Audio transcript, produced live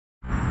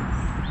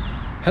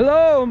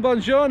Hello and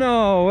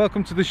buongiorno,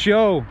 welcome to the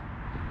show.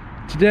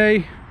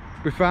 Today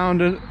we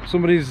found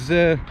somebody's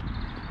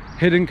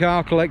hidden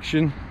car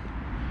collection.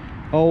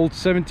 Old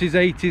 70s,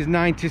 80s,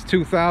 90s,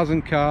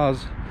 2000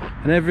 cars,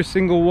 and every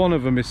single one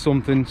of them is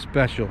something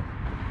special.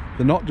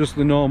 They're not just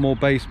the normal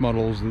base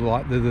models,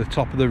 they're the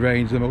top of the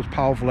range, the most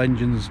powerful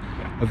engines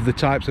of the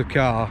types of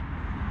car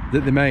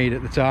that they made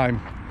at the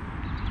time,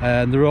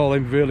 and they're all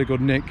in really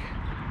good nick.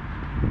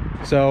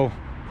 So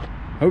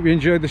hope you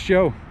enjoyed the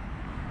show.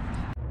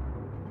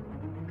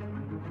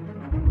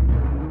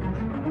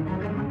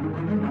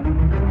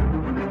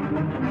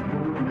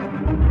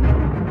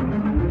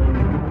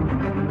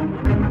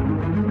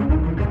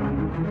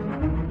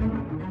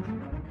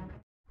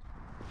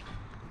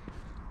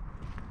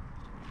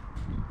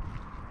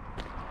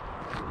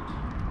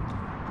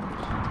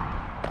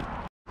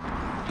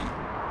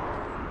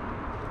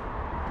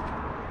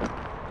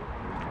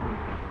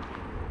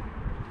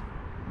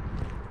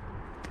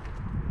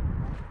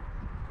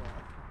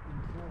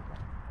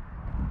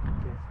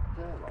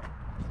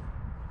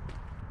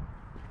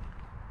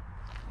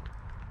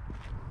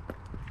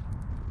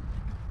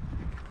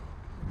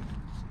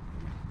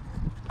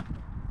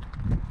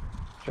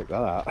 Check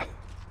that out.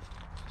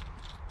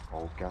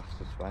 All gas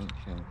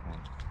suspension.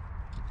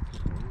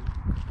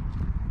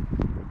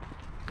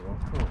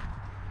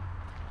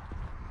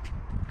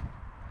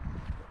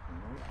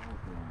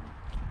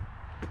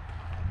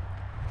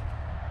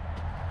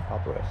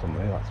 I'll do it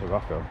somewhere, that's a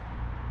Rocco.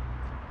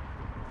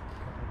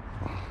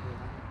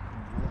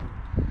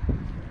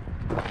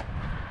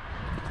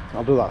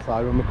 I'll do that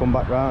side when we come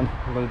back round.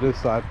 I'm going to do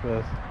this side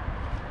first.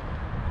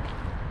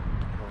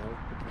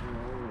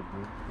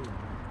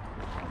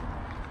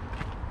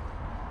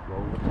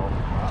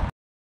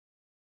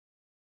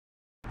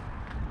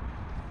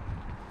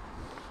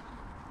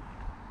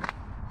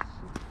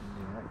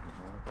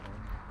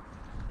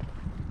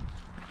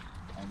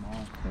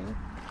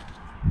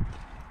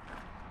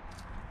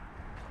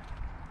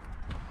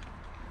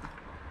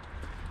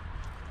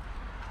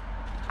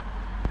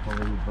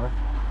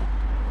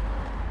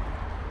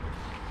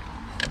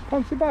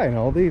 Fancy buying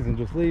all these and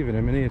just leaving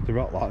them in here to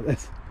rot like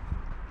this.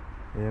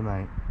 Yeah,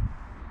 mate.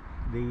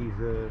 These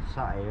are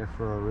sat here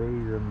for a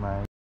reason,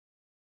 mate.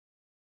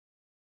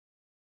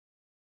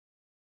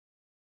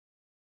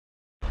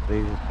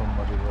 These are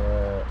somebody's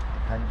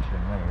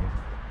pension, mate.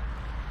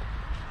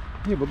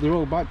 Yeah, but they're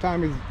all, by the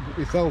time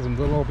he sells them,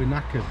 they'll all be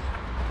knackered.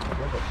 Yeah,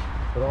 but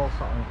they're all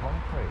sat on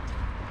concrete.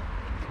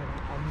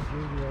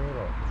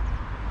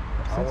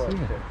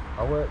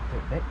 I worked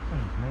at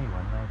Dixon's, me,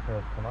 when they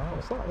first come out.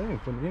 What's that there in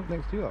front of you,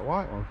 next to you, that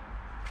white one?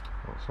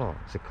 What's that?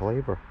 It's a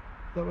Calibra. Is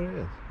that what it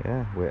is?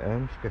 Yeah, with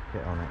Ermskip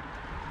kit on it.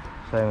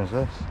 Same as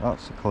this.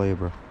 That's a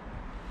Calibra.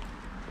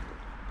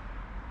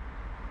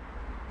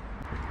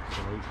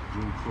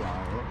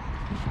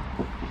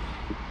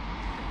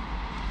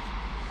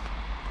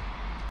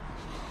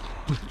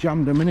 Just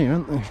jammed them in here,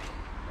 haven't they?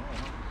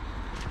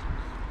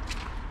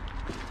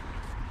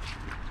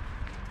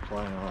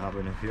 Why not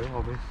having a few,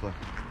 obviously.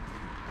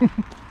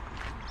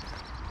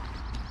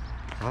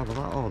 How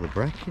about all the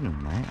braking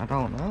them, mate? I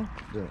don't know.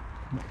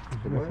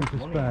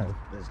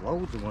 There's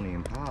loads of money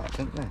in parts,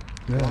 isn't there?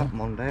 Yeah. That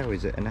Mondeo,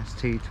 is it an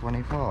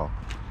ST24?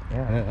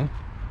 Yeah.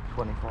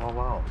 24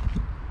 valve.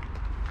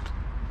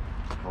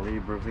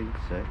 Calibra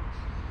V6.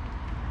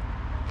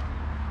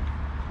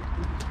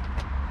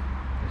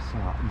 It's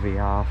that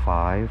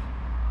VR5.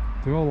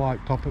 They're all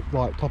like top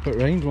at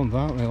range ones,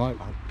 aren't they? Like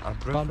I've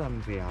driven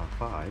them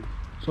VR5.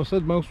 So I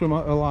said most of them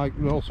are like,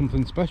 they're all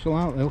something special,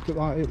 aren't they? Look at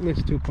that, it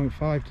lists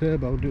 2.5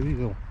 turbo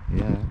diesel.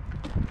 Yeah.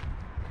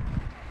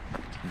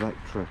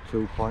 Vectra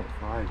 2.5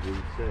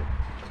 V6.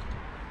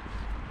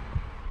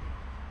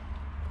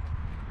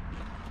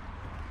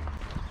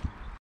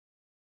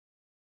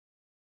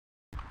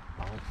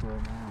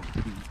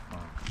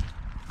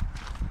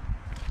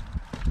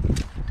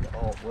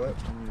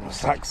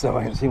 Saxo,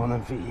 I haven't seen one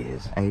of them for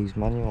years. A's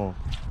manual.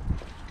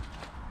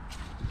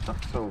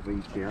 Saxo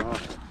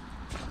VTR.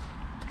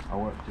 I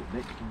worked at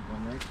Dixon's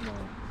when they came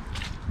out.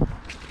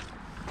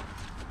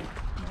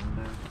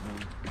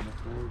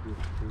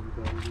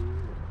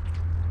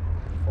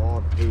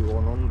 Ford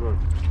P100.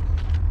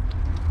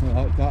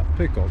 Like that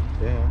pickup?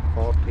 Yeah,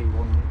 Ford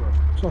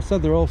P100. So I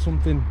said they're all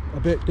something a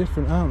bit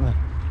different, aren't they?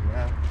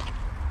 Yeah.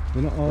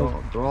 They're not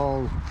all... They're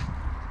all...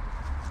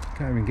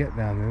 Can't even get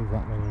down there,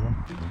 that many of them.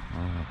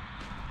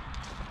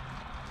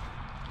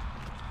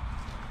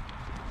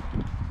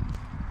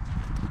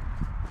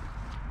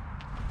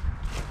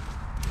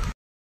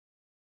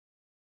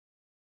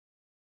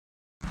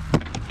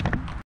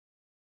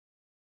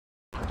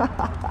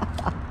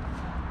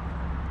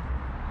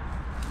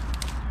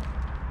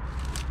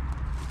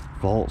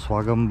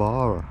 Volkswagen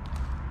Bora.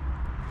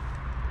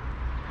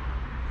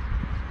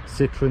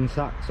 Citroen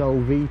Saxo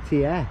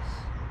VTS.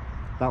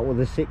 That was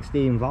the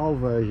 16 valve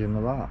version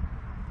of that.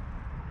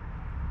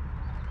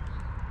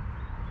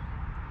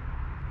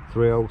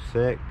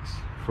 306,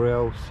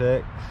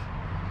 306.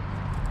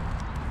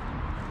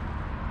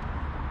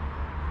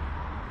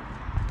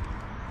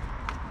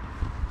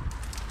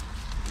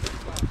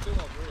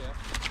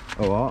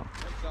 Oh, what?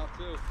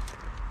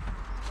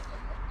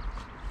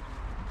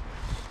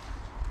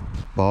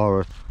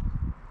 Boris.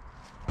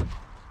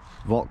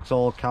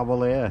 Vauxhall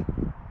Cavalier.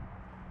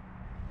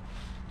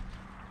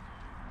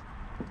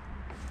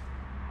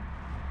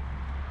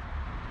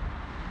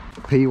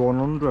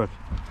 P100.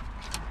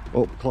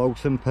 Up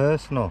close and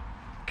personal.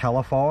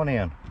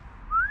 Californian.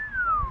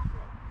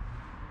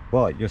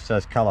 Well, it just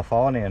says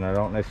Californian. I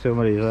don't know if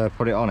somebody's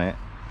put it on it.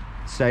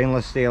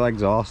 Stainless steel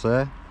exhaust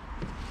there.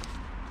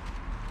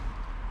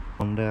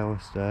 Mondale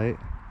Estate.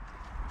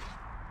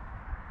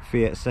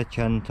 Fiat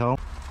Seicento.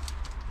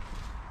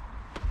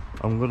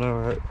 I'm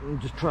gonna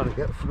just try to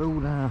get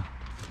through now.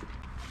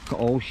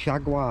 Got old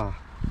Jaguar.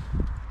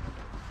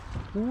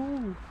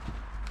 Ooh.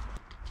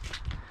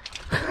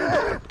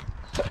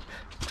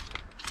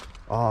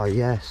 Oh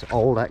yes,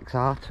 old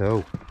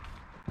XR2.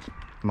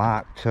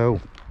 Mark II.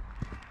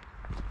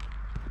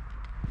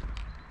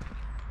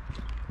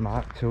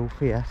 Mark II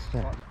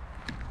Fiesta.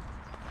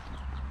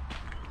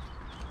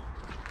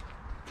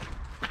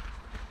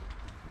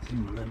 It's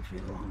been them for a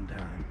long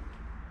time.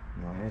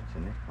 No, it's a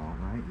nick,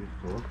 alright. You used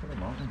to look at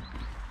them, aren't you?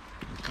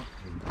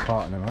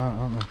 Parting them out,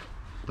 aren't they?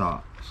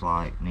 That's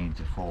like needs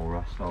a full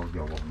resto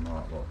job on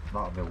that, look.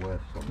 That'd be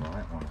worth some,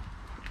 right, one.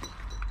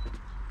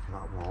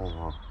 That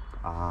Volvo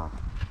R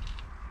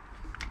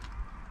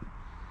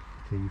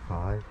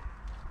T5.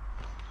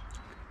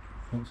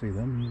 Don't see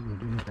them usually,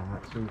 do you?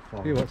 Dark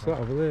 240. Hey, what's that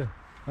over there?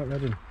 That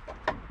red one.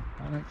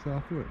 That XR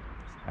through it.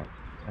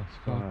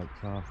 S5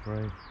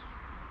 XR3.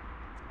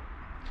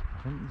 I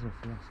think there's a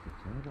Fiesta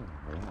Turbo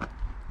over there.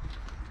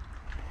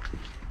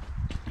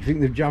 You think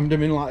they've jammed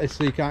him in like this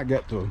so you can't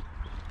get to him?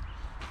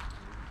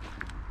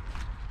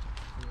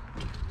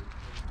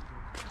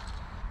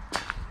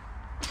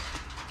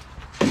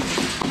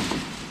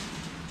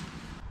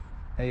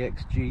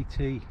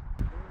 AXGT.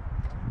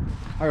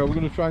 Hang on, we're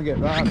going to try and get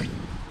that.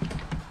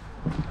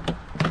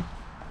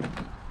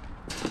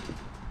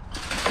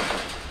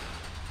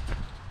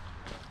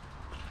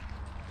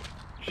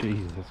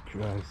 Jesus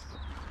Christ.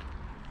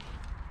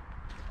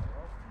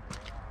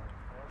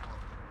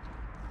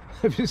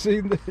 Have you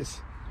seen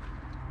this?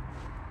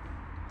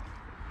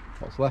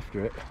 What's left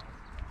of it?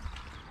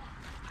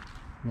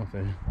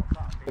 Nothing.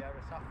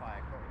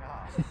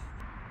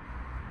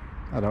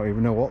 I don't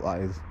even know what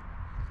that is.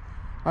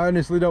 I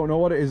honestly don't know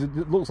what it is.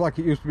 It looks like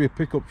it used to be a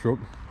pickup truck.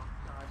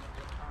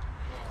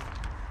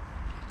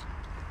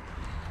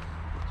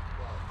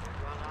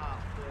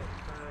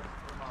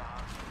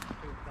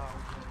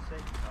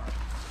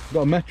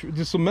 Got a metro.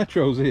 There's some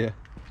metros here.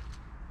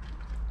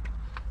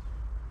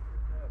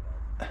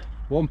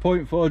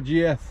 1.4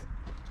 GS.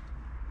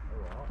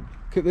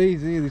 Look at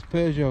these here, these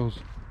Peugeots.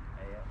 AXGT.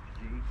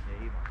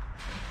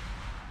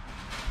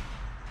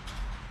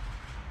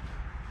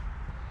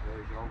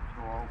 Peugeot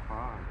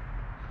 205.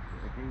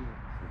 The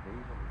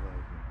diesel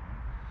version.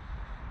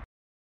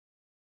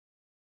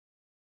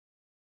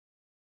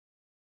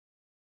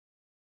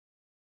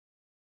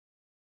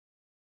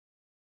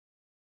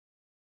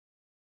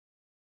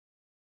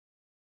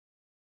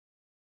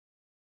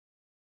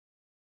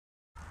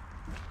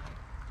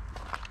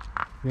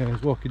 Yeah, I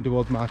was walking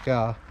towards my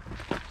car.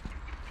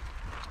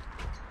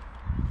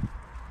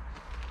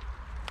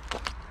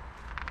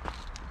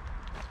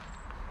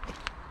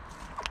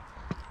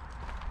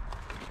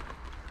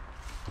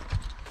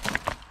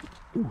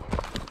 Ooh.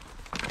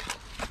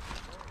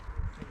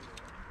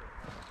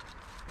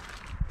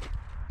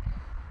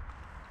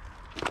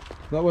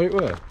 Is that what it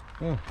were?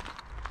 Yeah.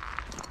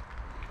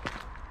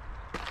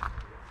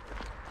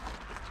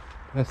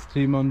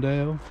 ST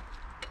Mondeo.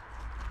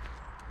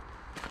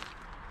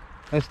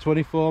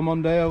 S24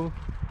 Mondeo.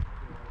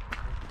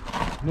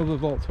 Another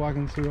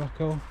Volkswagen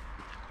Scirocco.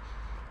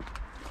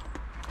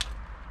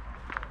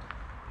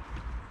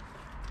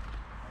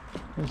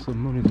 There's some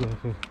money there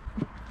for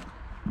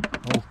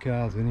old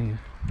cars in here.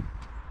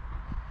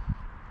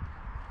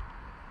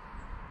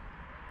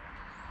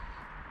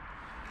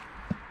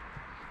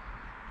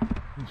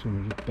 This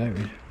one was just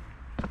buried.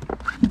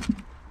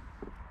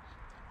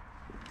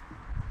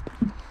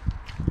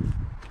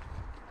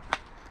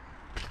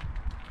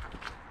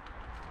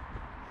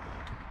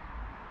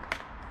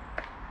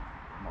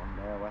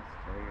 Mondale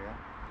S3, yeah.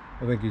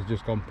 I think he's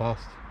just gone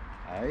past.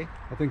 Hey?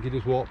 I think he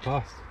just walked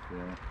past.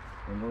 Yeah.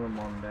 Another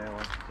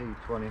Mondale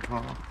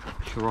ST24.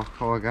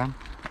 Scirocco again.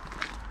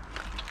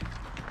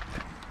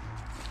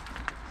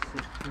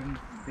 Citroen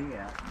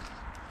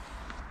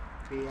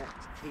BX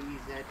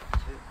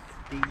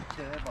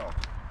Turbo.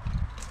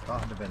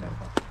 That'd have been a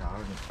fast car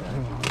instead.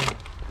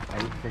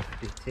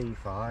 850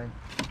 T5.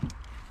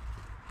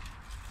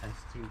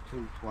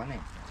 ST220.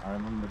 I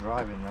remember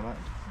driving them at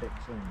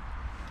Dixon.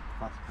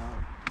 Fast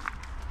car.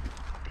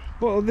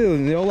 What are they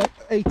doing? They're all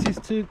like 80s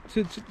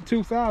to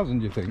 2000,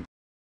 do you think?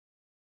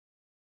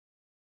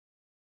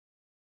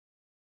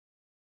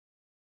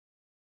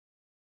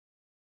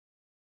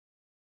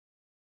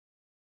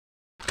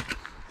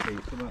 See,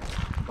 some of the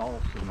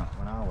Golfs and that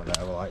when I was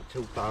there were like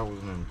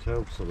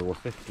 2002, so there were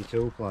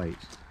 52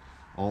 plates.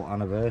 All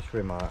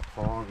anniversary Mark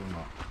 4 and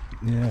that.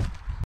 Yeah.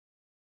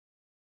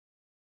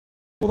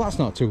 Well, that's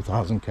not a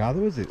 2000 car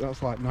though, is it?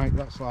 That's like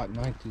 90s,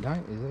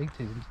 80s,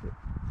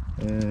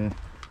 isn't it?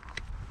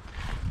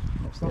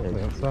 What's that thing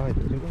outside?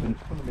 It's going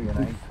to be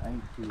an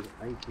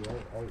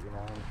 88, 89,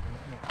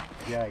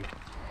 J.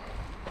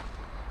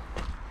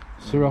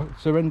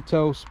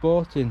 Sorrento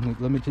Sporting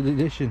limited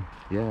edition.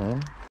 Yeah.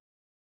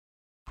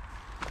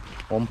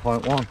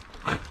 1.1.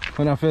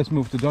 When I first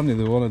moved to Donny,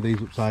 there were one of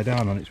these upside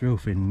down on its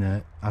roof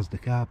in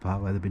Asda car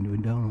park where they've been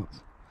doing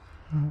donuts.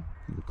 There's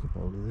a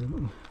couple over there,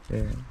 look.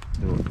 Yeah.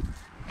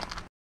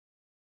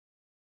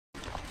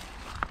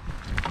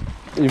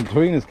 In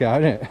between this car,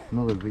 isn't it?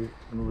 Another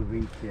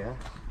VTS.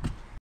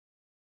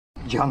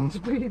 Jan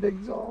speed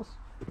exhaust.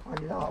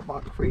 Like that,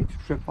 back 3 to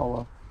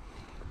triple.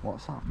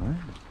 What's that, man?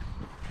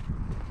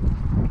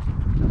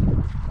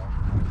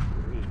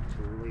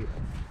 2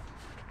 litre.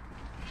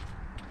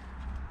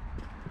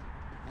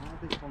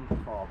 This one's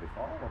 4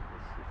 before.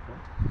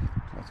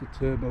 That's a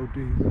turbo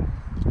diesel.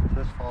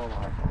 This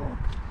 4x4.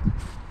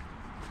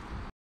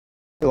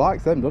 He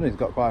likes them, doesn't he? He's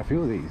got quite a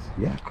few of these.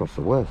 Yeah, of course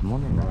they're worth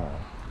money now.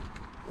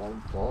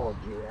 1.4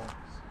 GS.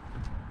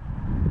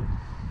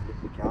 Get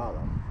the car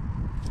then.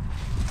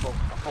 I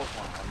put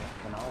one on it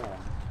for now.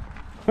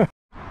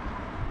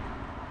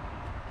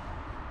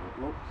 It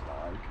looks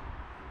like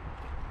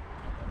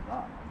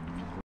that.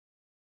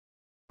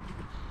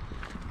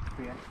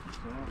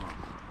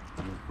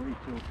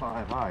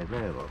 325i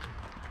there, look.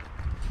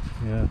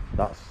 Yeah.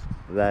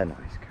 They're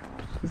nice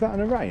cars. Is that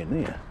an Orion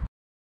here?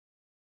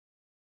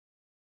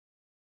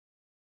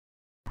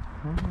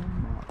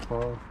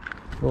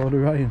 Ford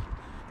Orion.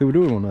 They were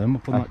doing one of them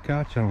up on that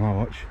car channel I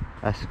watch.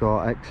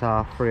 Escort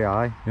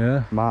XR3i.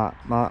 Yeah. Mark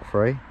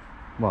 3.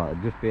 Well,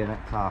 it'd just be an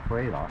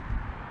XR3 that.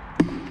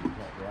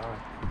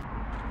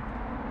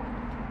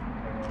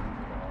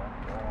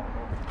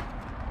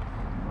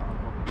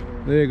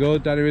 There you go,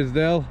 Danny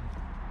Risdale.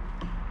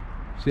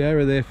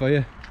 Sierra there for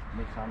you.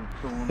 Nissan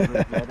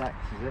 200 ZX,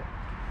 is it?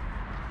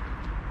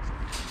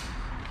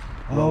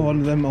 Oh, one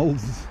of them old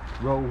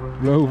Rovers.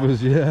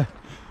 Rovers, yeah.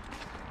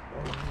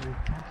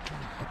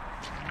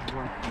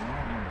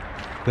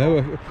 They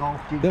were,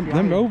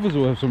 them Rovers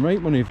were worth some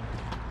rate money.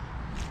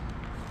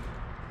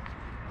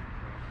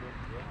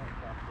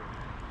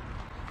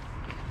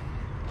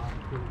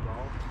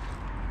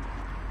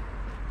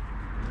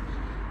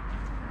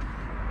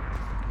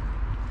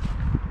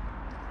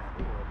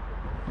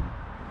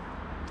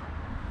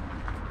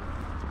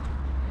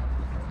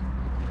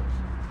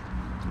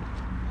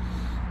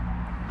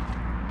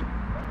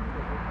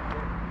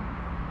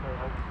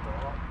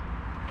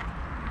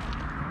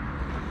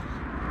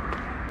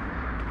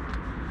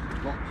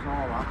 What's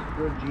all that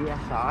for a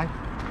GSI?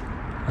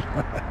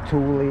 2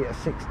 litre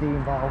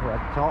 16 valve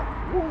red top.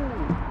 Woo!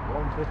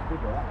 150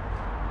 there.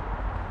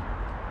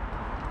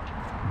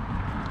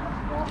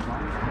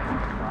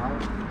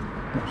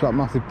 What's that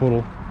massive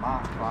puddle?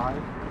 Mark 5.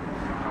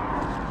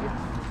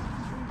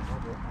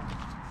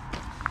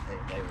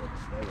 They were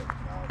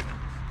nice.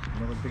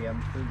 Another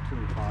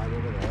BM325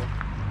 over there.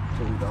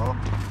 2-door.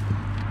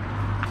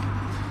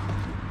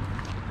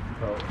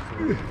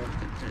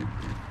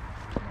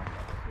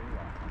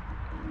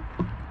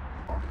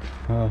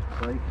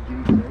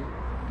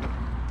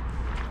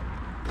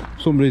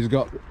 Somebody's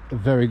got a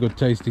very good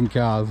taste in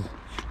cars.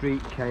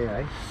 Street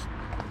KA.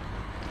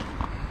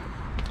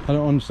 I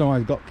don't understand why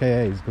he's got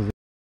KAs because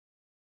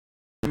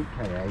Street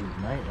KAs,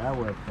 mate, they're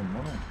worth some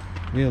money.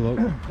 here look.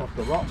 Because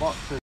the rock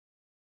boxes.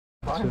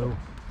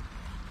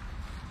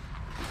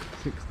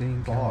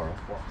 16 4. cars.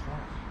 What's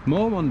that?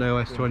 More Monday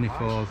OS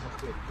 24s.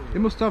 It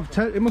must have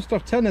 10. It must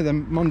have 10 of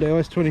them Monday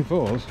OS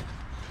 24s.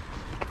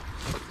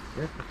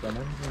 Yeah, because them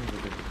engines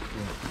are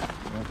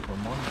good for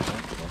money.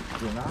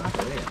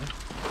 Granada here.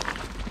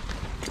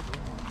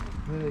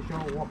 Really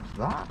sure what's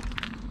that?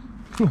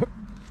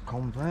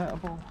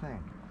 Convertible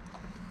thing.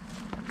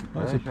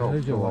 That's a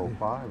Peugeot.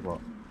 205, but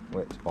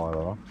wait,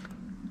 spoiler on.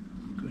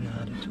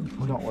 It's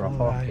not where I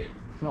thought it.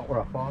 It's not where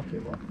I thought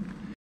it was.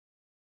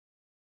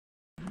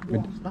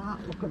 What's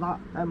that? Look at that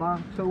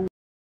MR2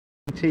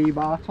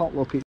 T-bar top.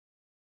 Look, it's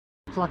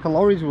like a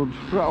lorry's wood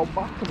straight up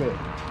back of it.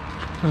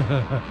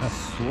 I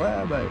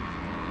swear, mate.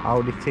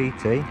 Audi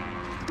TT.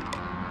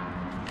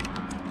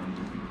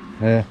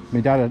 Yeah, my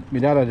dad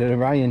had an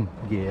Orion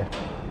gear,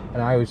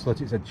 and I always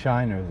thought it said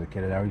China as a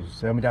kid. And I always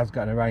say, oh, my dad's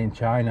got an Orion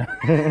China.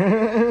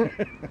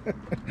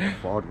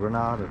 Ford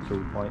Granada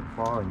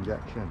 2.4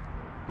 injection.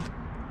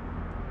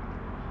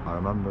 I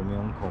remember my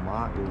uncle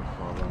Mark used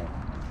for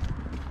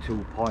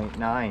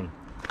 2.9.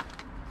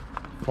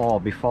 4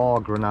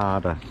 before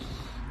Granada.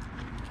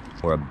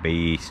 We're a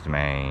beast,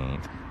 mate.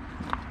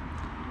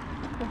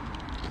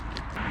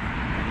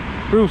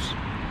 Bruce,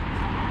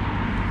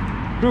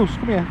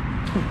 come here.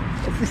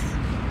 What's this?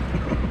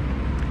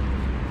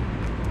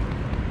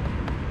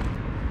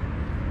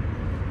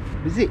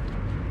 Is it?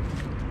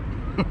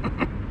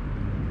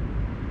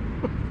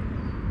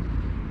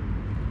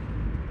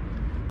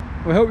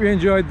 We hope you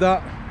enjoyed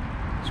that.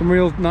 Some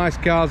real nice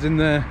cars in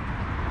there.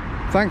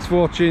 Thanks for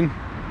watching.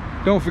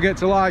 Don't forget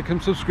to like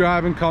and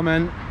subscribe and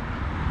comment.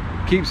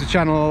 Keeps the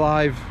channel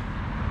alive.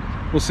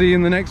 We'll see you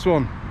in the next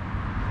one.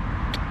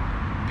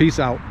 Peace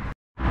out.